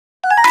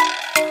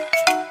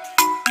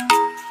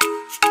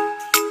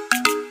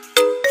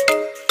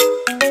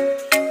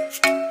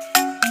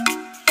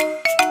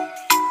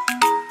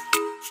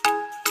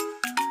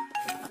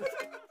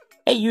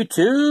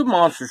YouTube,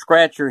 Monster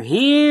Scratcher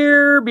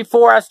here.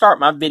 Before I start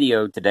my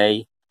video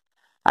today,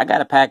 I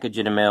got a package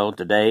in the mail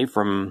today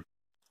from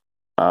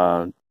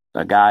a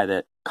guy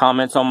that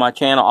comments on my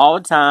channel all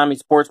the time. He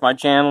supports my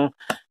channel,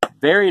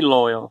 very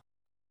loyal.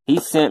 He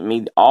sent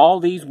me all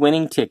these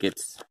winning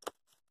tickets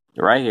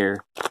right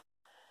here.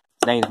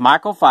 His name's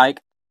Michael Fike,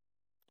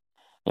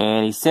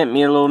 and he sent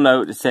me a little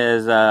note that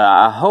says,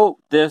 I hope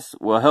this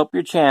will help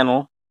your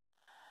channel,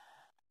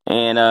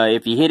 and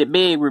if you hit it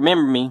big,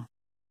 remember me,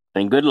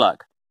 and good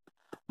luck.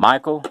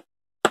 Michael,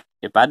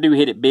 if I do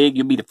hit it big,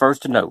 you'll be the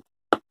first to know.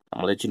 I'm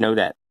going to let you know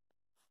that.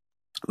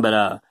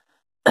 But,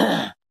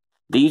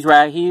 these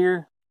right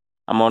here,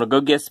 I'm going to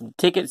go get some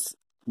tickets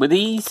with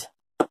these,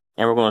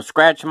 and we're going to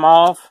scratch them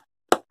off,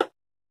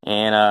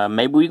 and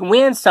maybe we can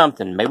win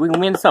something. Maybe we can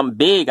win something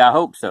big. I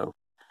hope so.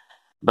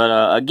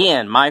 But,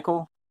 again,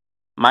 Michael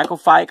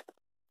Fike,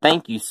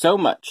 thank you so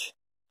much.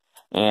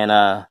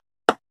 And,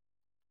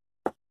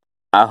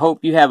 I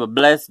hope you have a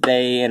blessed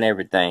day and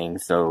everything.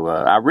 So,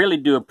 I really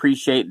do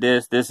appreciate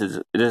this. This is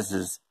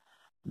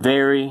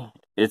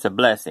it's a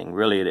blessing.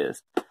 Really it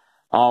is.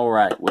 All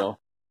right.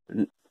 Well,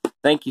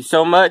 thank you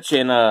so much.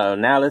 And,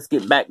 now let's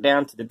get back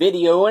down to the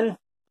videoing,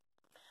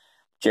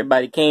 which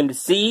everybody came to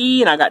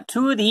see. And I got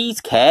 2 of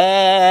these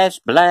Cash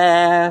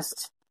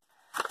Blast.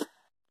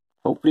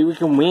 Hopefully we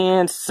can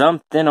win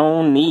something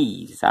on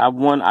these.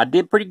 I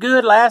did pretty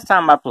good last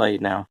time I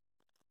played now.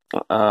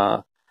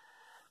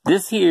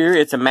 This here,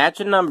 it's a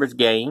matching numbers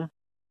game.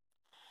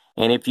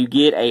 And if you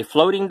get a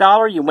floating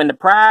dollar, you win the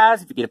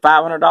prize. If you get a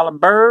 $500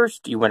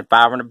 burst, you win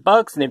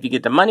 $500. And if you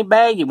get the money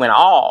bag, you win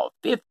all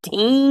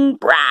 15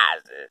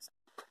 prizes.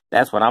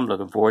 That's what I'm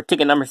looking for.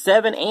 Ticket number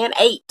 7 and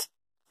 8.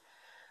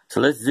 So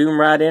let's zoom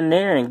right in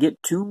there and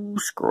get to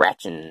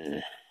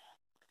scratching.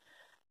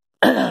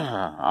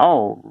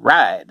 All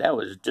right. That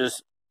was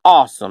just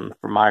awesome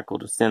for Michael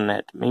to send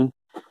that to me.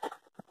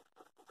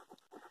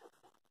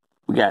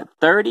 We got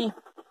 30.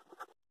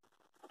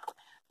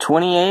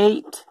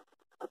 28,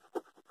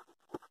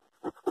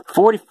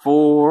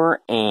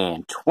 44,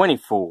 and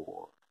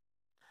 24.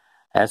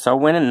 That's our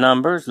winning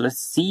numbers. Let's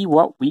see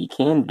what we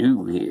can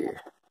do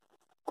here.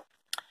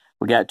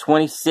 We got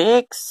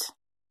 26.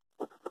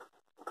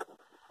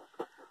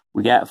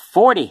 We got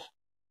 40.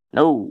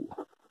 No.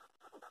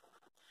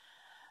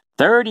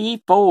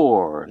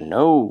 34.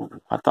 No.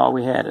 I thought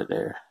we had it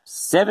there.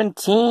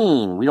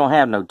 17. We don't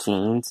have no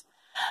teens.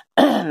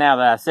 Now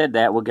that I said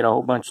that, we'll get a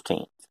whole bunch of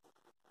teens.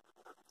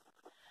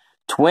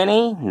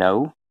 20,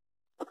 no.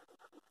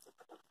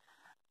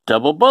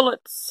 Double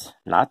bullets,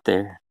 not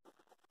there.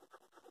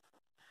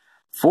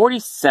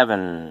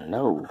 47,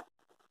 no.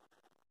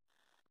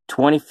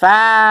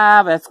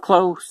 25, that's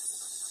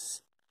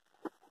close.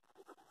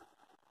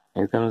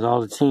 Here comes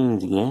all the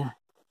teens again.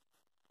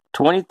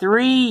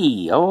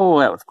 23, oh,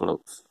 that was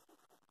close.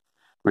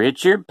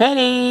 Richard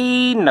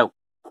Petty, no.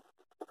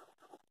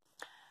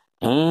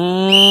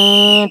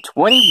 And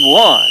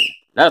 21,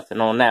 nothing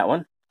on that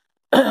one.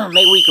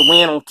 Maybe we can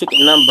win on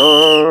ticket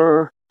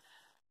number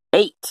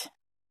 8.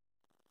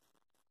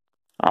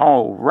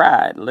 All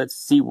right, let's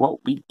see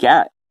what we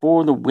got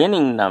for the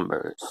winning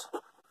numbers.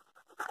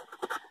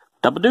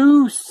 Double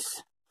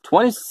deuce,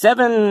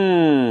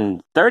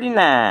 27,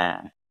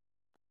 39,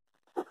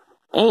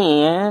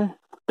 and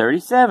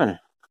 37.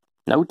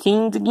 No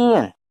teens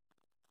again.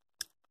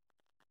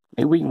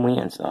 Maybe we can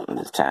win something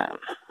this time.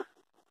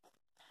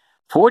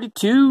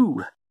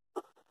 42,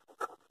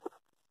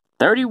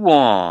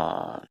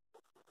 31.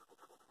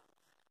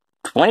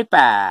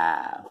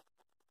 25,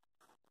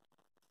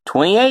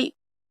 28,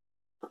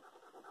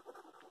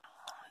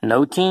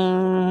 no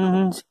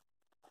teens,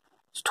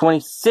 it's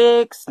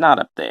 26, not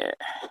up there,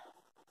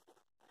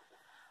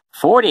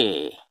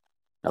 40,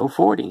 no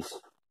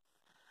 40s,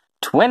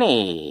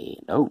 20,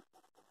 no,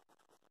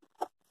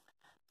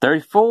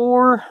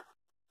 34,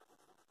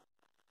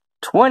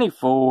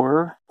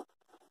 24,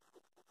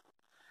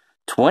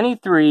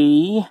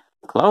 23,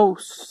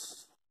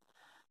 close,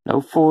 no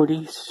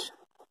 40s,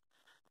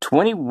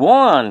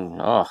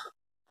 21. Oh.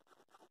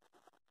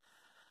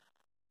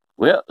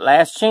 Well,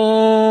 last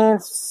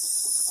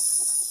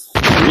chance.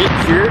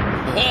 Richard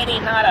Petty,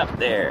 not up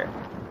there.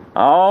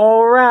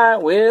 All right.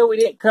 Well, we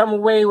didn't come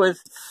away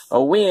with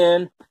a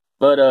win.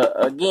 But,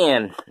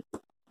 again,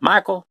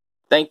 Michael,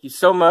 thank you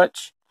so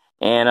much.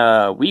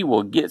 And, we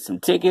will get some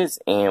tickets.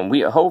 And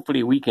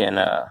hopefully we can,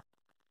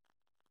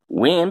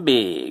 win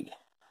big.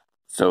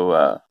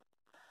 So,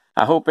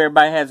 I hope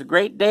everybody has a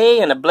great day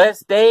and a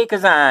blessed day,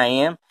 because I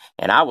am.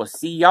 And I will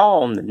see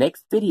y'all on the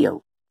next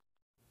video.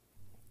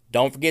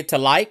 Don't forget to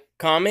like,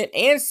 comment,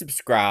 and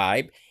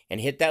subscribe. And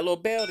hit that little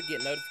bell to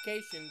get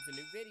notifications of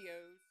new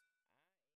videos.